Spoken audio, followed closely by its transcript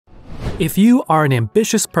If you are an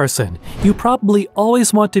ambitious person, you probably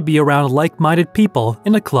always want to be around like-minded people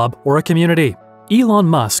in a club or a community. Elon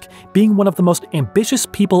Musk, being one of the most ambitious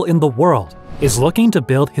people in the world, is looking to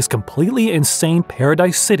build his completely insane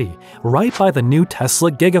paradise city right by the new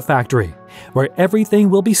Tesla Gigafactory, where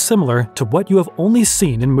everything will be similar to what you have only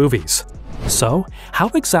seen in movies. So, how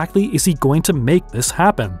exactly is he going to make this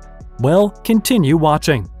happen? Well, continue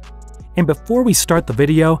watching. And before we start the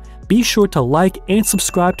video, be sure to like and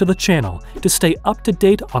subscribe to the channel to stay up to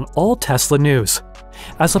date on all Tesla news.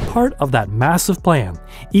 As a part of that massive plan,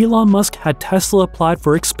 Elon Musk had Tesla applied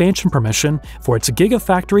for expansion permission for its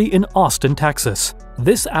Gigafactory in Austin, Texas.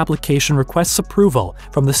 This application requests approval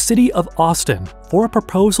from the city of Austin for a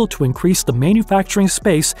proposal to increase the manufacturing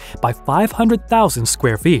space by 500,000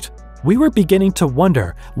 square feet. We were beginning to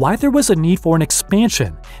wonder why there was a need for an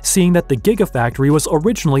expansion, seeing that the Gigafactory was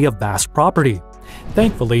originally a vast property.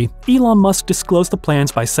 Thankfully, Elon Musk disclosed the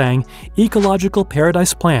plans by saying, "Ecological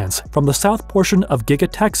paradise plans from the south portion of Giga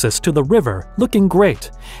Texas to the river looking great.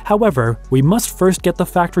 However, we must first get the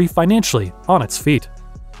factory financially on its feet."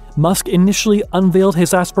 Musk initially unveiled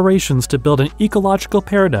his aspirations to build an ecological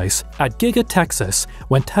paradise at Giga Texas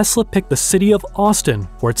when Tesla picked the city of Austin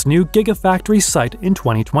for its new Gigafactory site in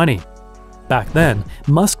 2020. Back then,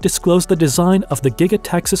 Musk disclosed the design of the Giga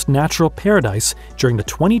Texas Natural Paradise during the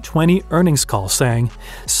 2020 earnings call, saying,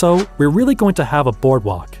 "So, we're really going to have a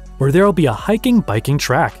boardwalk, where there will be a hiking-biking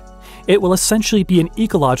track. It will essentially be an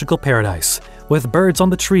ecological paradise, with birds on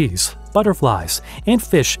the trees, butterflies, and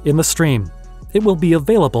fish in the stream. It will be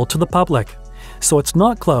available to the public. So it's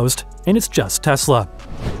not closed, and it's just Tesla."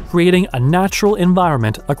 Creating a natural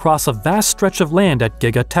environment across a vast stretch of land at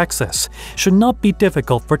Giga Texas should not be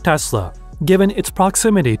difficult for Tesla, given its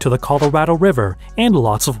proximity to the Colorado River and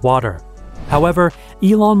lots of water. However,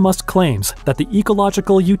 Elon Musk claims that the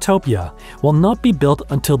ecological utopia will not be built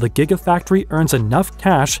until the Gigafactory earns enough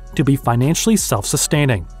cash to be financially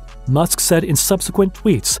self-sustaining. Musk said in subsequent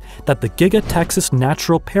tweets that the Giga Texas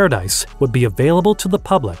Natural Paradise would be available to the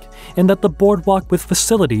public and that the boardwalk with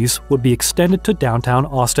facilities would be extended to downtown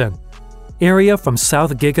Austin. Area from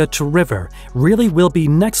South Giga to River really will be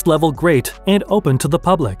next-level great and open to the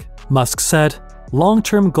public, Musk said.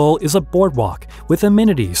 Long-term goal is a boardwalk with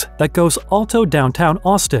amenities that goes alto downtown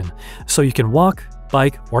Austin, so you can walk,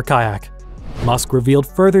 bike, or kayak. Musk revealed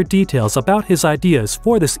further details about his ideas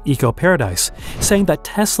for this eco-paradise, saying that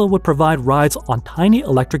Tesla would provide rides on tiny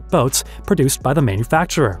electric boats produced by the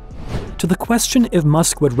manufacturer. To the question if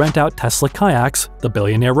Musk would rent out Tesla kayaks, the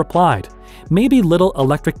billionaire replied, "Maybe little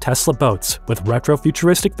electric Tesla boats with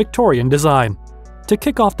retro-futuristic Victorian design." To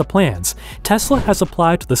kick off the plans, Tesla has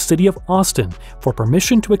applied to the city of Austin for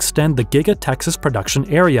permission to extend the Giga Texas production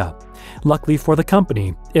area. Luckily for the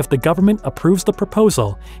company, if the government approves the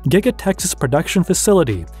proposal, Giga Texas production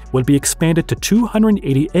facility would be expanded to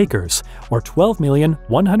 280 acres, or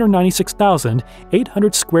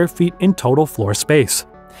 12,196,800 square feet in total floor space.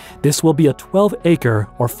 This will be a 12-acre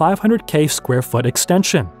or 500K square foot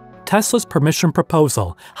extension. Tesla's permission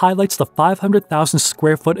proposal highlights the 500,000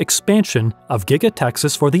 square foot expansion of Giga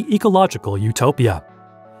Texas for the ecological utopia.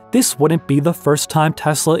 This wouldn't be the first time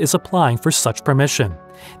Tesla is applying for such permission.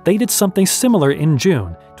 They did something similar in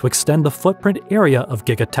June to extend the footprint area of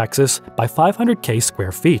Giga Texas by 500K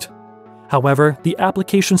square feet. However, the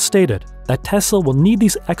application stated that Tesla will need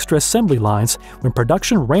these extra assembly lines when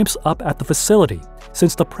production ramps up at the facility,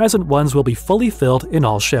 since the present ones will be fully filled in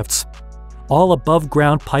all shifts. All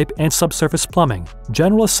above-ground pipe and subsurface plumbing,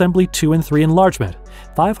 General Assembly 2 and 3 enlargement,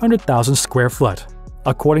 500,000 square foot,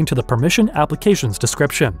 according to the permission application's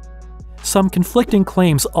description. Some conflicting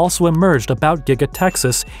claims also emerged about Giga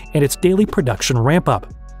Texas and its daily production ramp-up.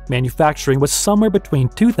 Manufacturing was somewhere between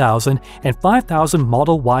 2,000 and 5,000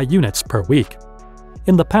 Model Y units per week.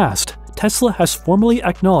 In the past, Tesla has formally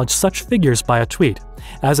acknowledged such figures by a tweet,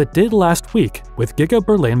 as it did last week with Giga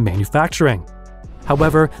Berlin Manufacturing.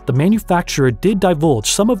 However, the manufacturer did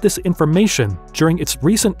divulge some of this information during its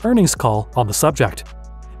recent earnings call on the subject.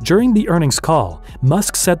 During the earnings call,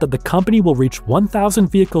 Musk said that the company will reach 1,000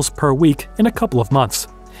 vehicles per week in a couple of months.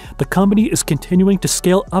 The company is continuing to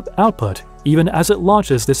scale up output even as it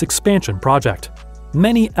launches this expansion project.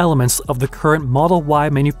 Many elements of the current Model Y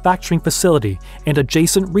manufacturing facility and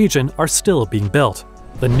adjacent region are still being built.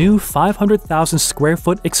 The new 500,000 square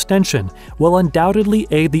foot extension will undoubtedly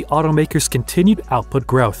aid the automaker's continued output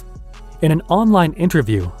growth. In an online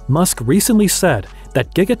interview, Musk recently said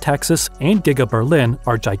that Giga Texas and Giga Berlin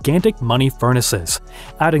are gigantic money furnaces,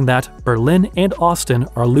 adding that Berlin and Austin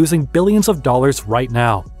are losing billions of dollars right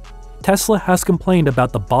now. Tesla has complained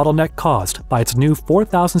about the bottleneck caused by its new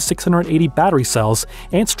 4,680 battery cells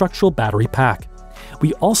and structural battery pack.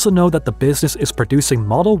 We also know that the business is producing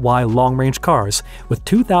Model Y long-range cars with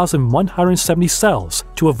 2,170 cells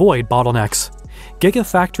to avoid bottlenecks.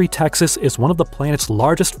 Gigafactory Texas is one of the planet's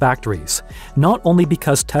largest factories, not only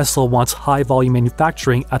because Tesla wants high-volume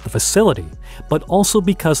manufacturing at the facility, but also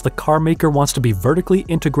because the car maker wants to be vertically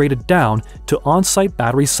integrated down to on-site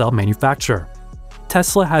battery cell manufacture.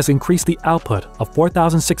 Tesla has increased the output of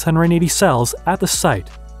 4,680 cells at the site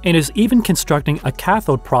and is even constructing a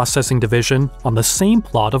cathode processing division on the same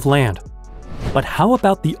plot of land. But how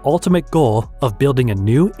about the ultimate goal of building a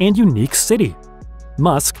new and unique city?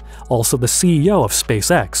 Musk, also the CEO of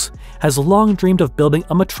SpaceX, has long dreamed of building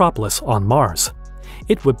a metropolis on Mars.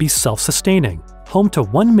 It would be self-sustaining, home to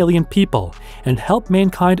 1 million people, and help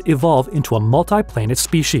mankind evolve into a multi-planet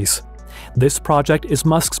species. This project is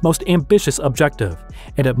Musk's most ambitious objective,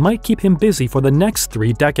 and it might keep him busy for the next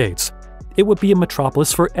 3 decades. It would be a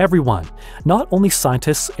metropolis for everyone, not only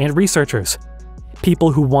scientists and researchers. People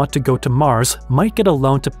who want to go to Mars might get a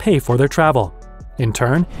loan to pay for their travel. In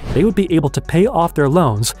turn, they would be able to pay off their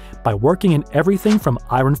loans by working in everything from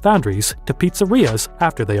iron foundries to pizzerias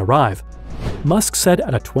after they arrive. Musk said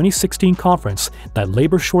at a 2016 conference that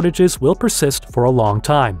labor shortages will persist for a long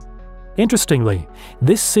time. Interestingly,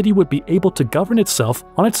 this city would be able to govern itself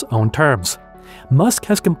on its own terms. Musk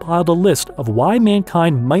has compiled a list of why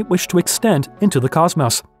mankind might wish to extend into the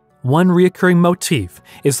cosmos. One recurring motif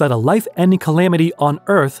is that a life-ending calamity on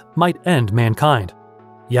Earth might end mankind.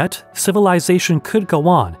 Yet, civilization could go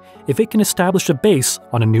on if it can establish a base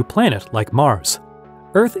on a new planet like Mars.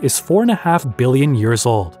 Earth is 4.5 billion years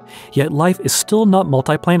old, yet life is still not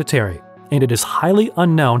multiplanetary, and it is highly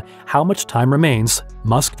unknown how much time remains,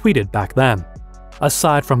 Musk tweeted back then.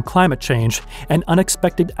 Aside from climate change, an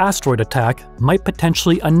unexpected asteroid attack might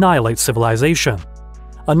potentially annihilate civilization.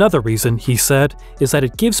 Another reason, he said, is that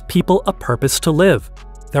it gives people a purpose to live.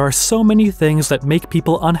 There are so many things that make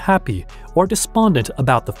people unhappy or despondent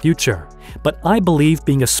about the future, but I believe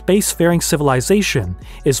being a spacefaring civilization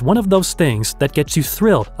is one of those things that gets you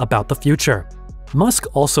thrilled about the future. Musk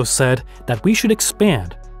also said that we should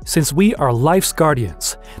expand. Since we are life's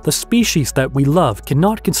guardians, the species that we love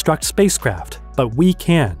cannot construct spacecraft, but we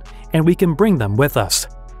can, and we can bring them with us.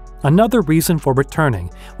 Another reason for returning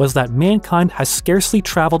was that mankind has scarcely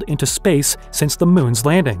traveled into space since the moon's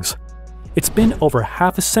landings. It's been over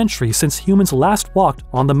half a century since humans last walked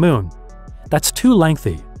on the moon. That's too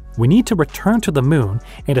lengthy. We need to return to the moon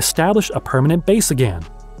and establish a permanent base again,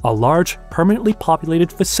 a large, permanently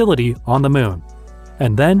populated facility on the moon.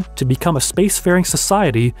 And then, to become a spacefaring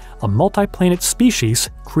society, a multi-planet species,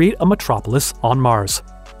 create a metropolis on Mars.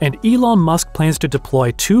 And Elon Musk plans to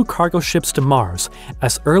deploy 2 cargo ships to Mars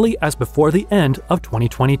as early as before the end of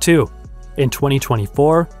 2022. In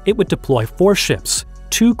 2024, it would deploy 4 ships,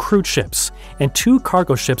 2 crewed ships, and 2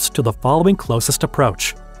 cargo ships to the following closest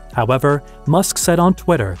approach. However, Musk said on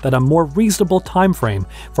Twitter that a more reasonable time frame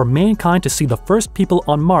for mankind to see the first people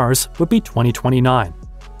on Mars would be 2029.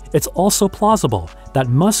 It's also plausible that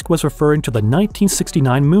Musk was referring to the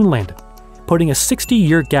 1969 moon landing, putting a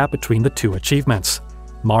 60-year gap between the 2 achievements.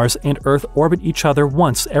 Mars and Earth orbit each other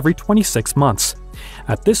once every 26 months.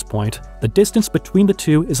 At this point, the distance between the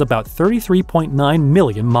 2 is about 33.9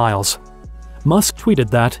 million miles. Musk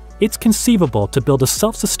tweeted that it's conceivable to build a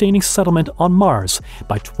self-sustaining settlement on Mars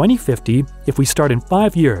by 2050 if we start in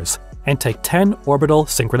 5 years and take 10 orbital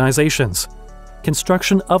synchronizations.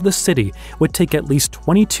 Construction of the city would take at least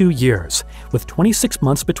 22 years, with 26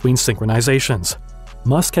 months between synchronizations.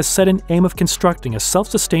 Musk has set an aim of constructing a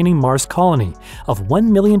self-sustaining Mars colony of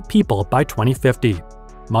 1 million people by 2050.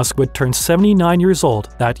 Musk would turn 79 years old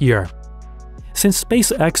that year. Since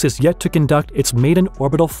SpaceX is yet to conduct its maiden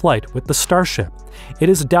orbital flight with the Starship, it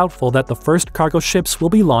is doubtful that the first cargo ships will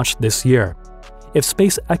be launched this year. If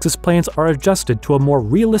SpaceX's plans are adjusted to a more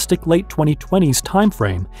realistic late 2020s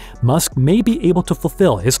timeframe, Musk may be able to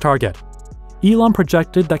fulfill his target. Elon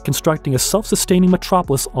projected that constructing a self-sustaining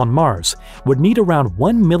metropolis on Mars would need around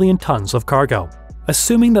 1 million tons of cargo.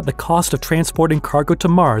 Assuming that the cost of transporting cargo to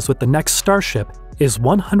Mars with the next Starship is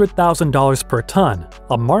 $100,000 per ton,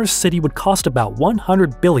 a Mars city would cost about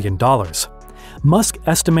 $100 billion. Musk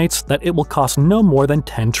estimates that it will cost no more than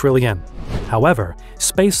 $10 trillion. However,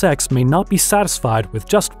 SpaceX may not be satisfied with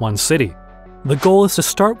just one city. The goal is to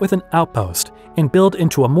start with an outpost and build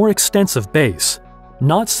into a more extensive base,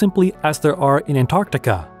 not simply as there are in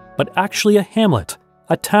Antarctica, but actually a hamlet,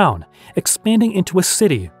 a town, expanding into a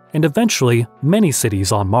city, and eventually many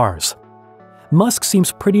cities on Mars. Musk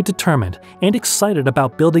seems pretty determined and excited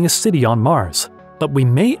about building a city on Mars, but we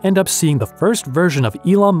may end up seeing the first version of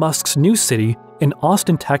Elon Musk's new city in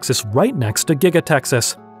Austin, Texas, right next to Giga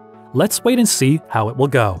Texas. Let's wait and see how it will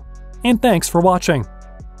go. And thanks for watching.